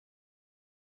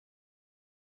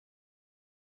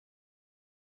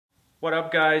What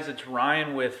up, guys? It's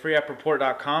Ryan with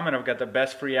freeappreport.com, and I've got the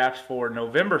best free apps for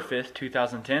November 5th,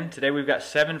 2010. Today we've got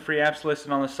 7 free apps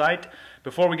listed on the site.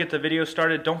 Before we get the video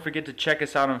started, don't forget to check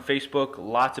us out on Facebook.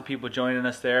 Lots of people joining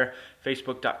us there.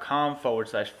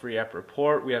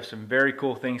 Facebook.com/freeappreport. We have some very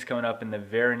cool things coming up in the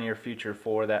very near future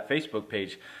for that Facebook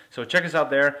page. So check us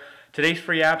out there. Today's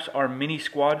free apps are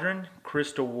MiniSquadron,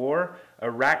 Crystal War,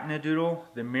 Arachnadoodle,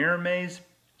 the Mirror Maze,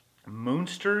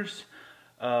 Moonsters,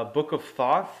 Book of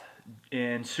Thoth,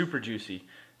 and Super Juicy.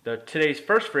 Today's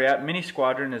first free app,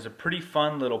 MiniSquadron, is a pretty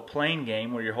fun little plane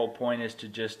game where your whole point is to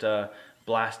just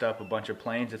blast up a bunch of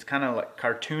planes. It's kind of like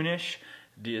cartoonish.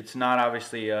 It's not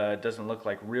obviously, it doesn't look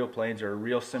like real planes or a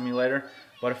real simulator,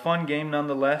 but a fun game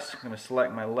nonetheless. I'm going to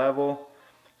select my level,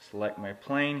 select my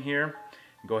plane here,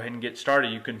 go ahead and get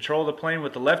started. You control the plane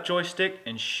with the left joystick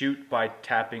and shoot by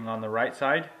tapping on the right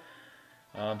side.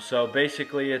 So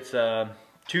basically it's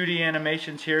 2D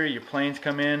animations here. Your planes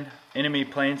come in, enemy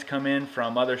planes come in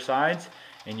from other sides,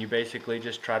 and you basically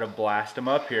just try to blast them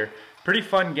up here. Pretty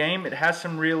fun game. It has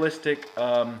some realistic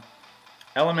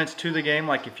elements to the game,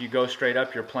 like if you go straight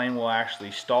up, your plane will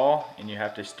actually stall, and you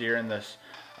have to steer in this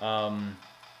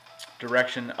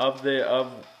direction of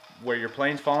where your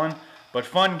plane's falling. But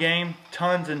fun game,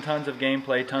 tons and tons of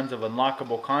gameplay, tons of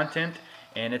unlockable content,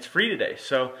 and it's free today.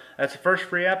 So that's the first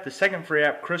free app. The second free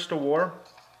app, Crystal War.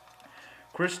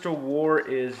 Crystal War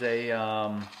is a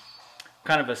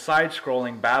kind of a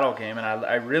side-scrolling battle game, and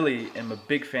I really am a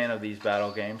big fan of these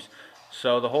battle games.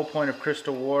 So the whole point of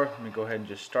Crystal War, let me go ahead and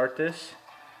just start this.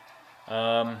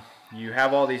 You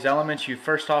have all these elements. You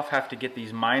first off have to get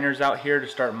these miners out here to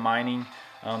start mining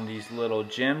these little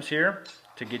gems here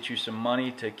to get you some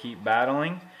money to keep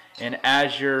battling. And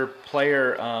as your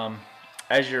player,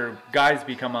 as your guys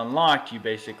become unlocked, you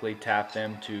basically tap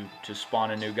them to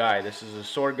spawn a new guy. This is a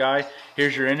sword guy.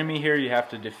 Here's your enemy here you have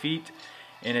to defeat,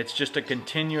 and it's just a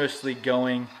continuously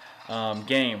going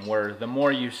game where the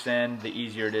more you send, the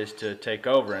easier it is to take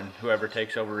over, and whoever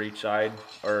takes over each side,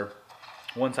 or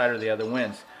one side or the other,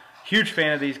 wins. Huge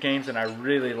fan of these games, and I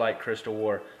really like Crystal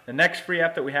War. The next free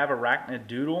app that we have,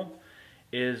 Arachnadoodle,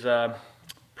 is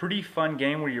pretty fun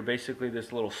game where you're basically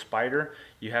this little spider.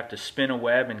 You have to spin a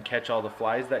web and catch all the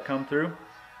flies that come through.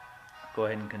 Go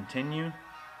ahead and continue.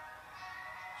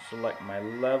 Select my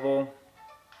level.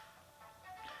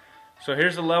 So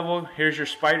here's the level. Here's your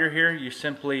spider here. You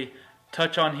simply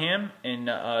touch on him and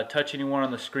touch anyone on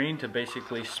the screen to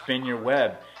basically spin your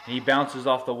web. And he bounces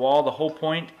off the wall. The whole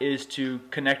point is to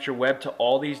connect your web to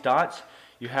all these dots.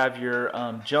 You have your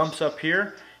jumps up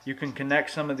here. You can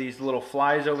connect some of these little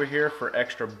flies over here for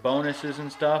extra bonuses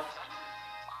and stuff.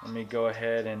 Let me go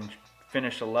ahead and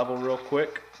finish the level real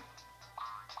quick.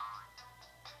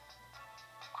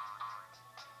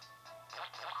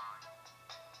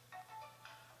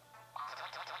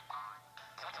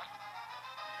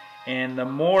 And the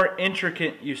more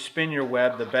intricate you spin your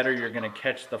web, the better you're going to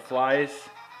catch the flies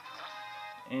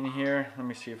in here. Let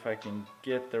me see if I can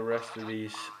get the rest of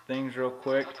these things real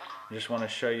quick. I just want to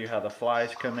show you how the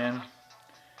flies come in.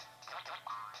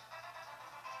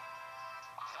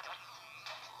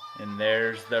 And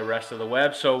there's the rest of the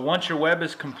web. So once your web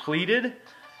is completed,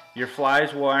 your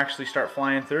flies will actually start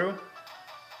flying through.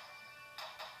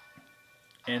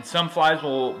 And some flies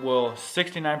will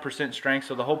 69% strength,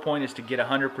 so the whole point is to get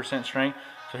 100% strength.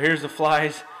 So here's the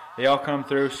flies. They all come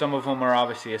through. Some of them are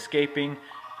obviously escaping.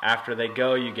 After they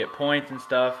go, you get points and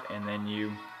stuff, and then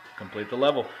you complete the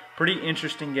level. Pretty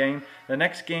interesting game. The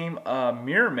next game,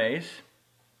 Mirror Maze,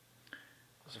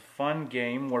 is a fun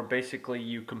game where basically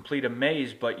you complete a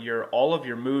maze, but all of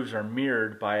your moves are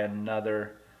mirrored by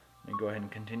another. Let me go ahead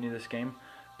and continue this game,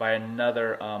 by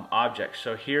another object.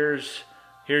 So here's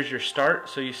your start.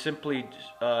 So you simply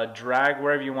drag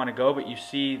wherever you want to go, but you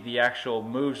see the actual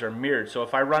moves are mirrored. So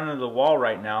if I run into the wall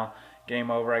right now, game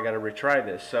over. I got to retry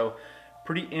this. So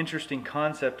pretty interesting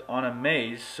concept on a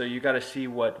maze. So you got to see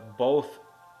what both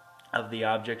of the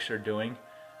objects are doing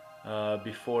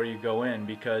before you go in,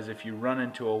 because if you run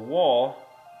into a wall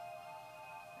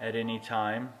at any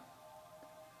time,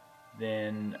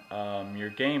 then your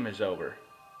game is over.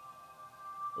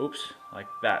 Oops, like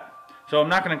that. So I'm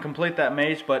not going to complete that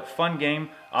maze, but fun game.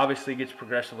 Obviously gets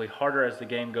progressively harder as the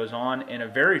game goes on, and a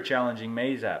very challenging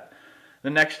maze app. The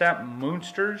next app,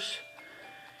 Moonsters.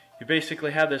 You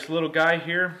basically have this little guy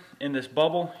here in this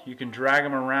bubble. You can drag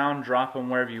him around, drop him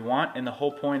wherever you want, and the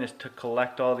whole point is to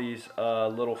collect all these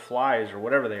little flies or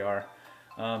whatever they are.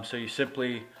 So you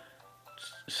simply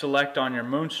select on your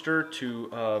Moonster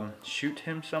to shoot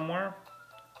him somewhere.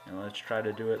 And let's try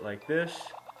to do it like this.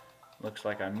 Looks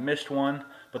like I missed one.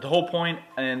 But the whole point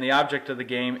and the object of the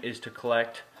game is to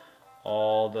collect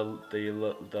all the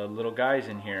little guys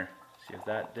in here. See if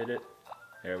that did it.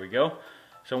 There we go.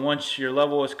 So once your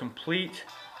level is complete,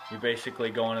 you basically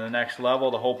go into the next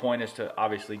level. The whole point is to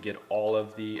obviously get all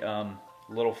of the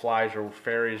little flies or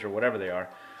fairies or whatever they are.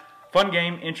 Fun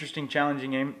game, interesting,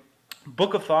 challenging game.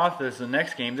 Book of Thoth is the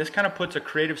next game. This kind of puts a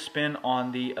creative spin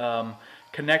on the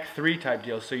Connect 3 type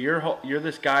deal. So you're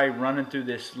this guy running through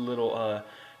this little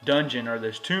dungeon or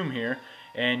this tomb here,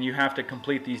 and you have to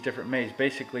complete these different mazes.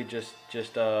 Basically just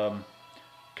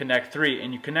Connect 3.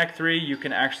 And you Connect 3, you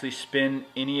can actually spin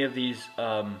any of these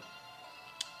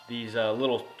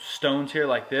little stones here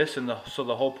like this, and so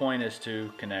the whole point is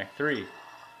to Connect 3.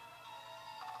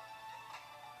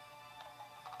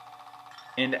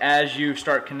 And as you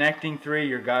start connecting 3,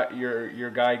 your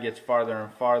guy gets farther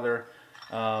and farther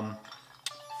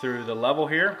through the level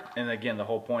here. And again, the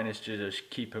whole point is to just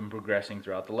keep him progressing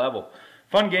throughout the level.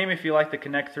 Fun game if you like the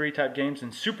Connect 3 type games.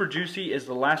 And Super Juicy is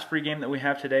the last free game that we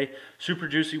have today. Super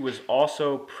Juicy was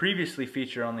also previously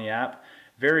featured on the app.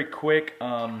 Very quick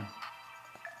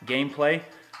gameplay.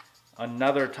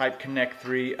 Another type Connect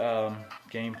 3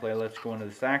 gameplay. Let's go into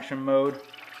this action mode.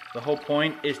 The whole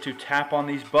point is to tap on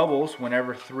these bubbles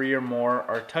whenever 3 or more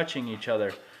are touching each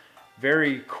other.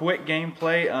 Very quick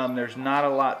gameplay. There's not a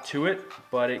lot to it,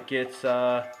 but it gets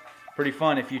pretty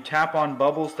fun. If you tap on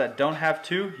bubbles that don't have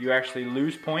 2, you actually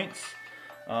lose points.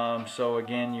 So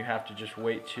again, you have to just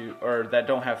wait or that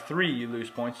don't have 3, you lose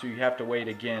points. So you have to wait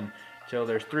again till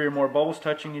there's 3 or more bubbles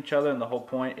touching each other, and the whole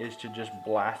point is to just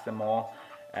blast them all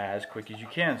as quick as you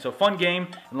can. So fun game,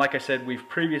 and like I said, we've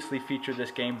previously featured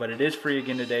this game, but it is free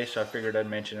again today, so I figured I'd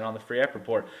mention it on the free app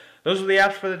report. Those are the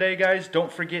apps for the day, guys.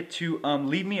 Don't forget to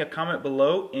leave me a comment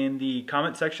below in the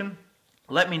comment section.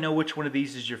 Let me know which one of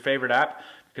these is your favorite app,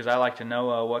 because I like to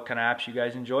know what kind of apps you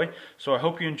guys enjoy. So I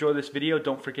hope you enjoy this video.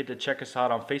 Don't forget to check us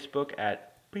out on Facebook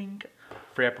at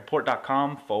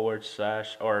freeappreport.com/ or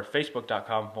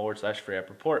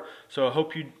facebook.com/freeappreport. So I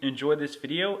hope you enjoyed this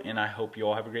video, and I hope you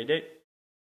all have a great day.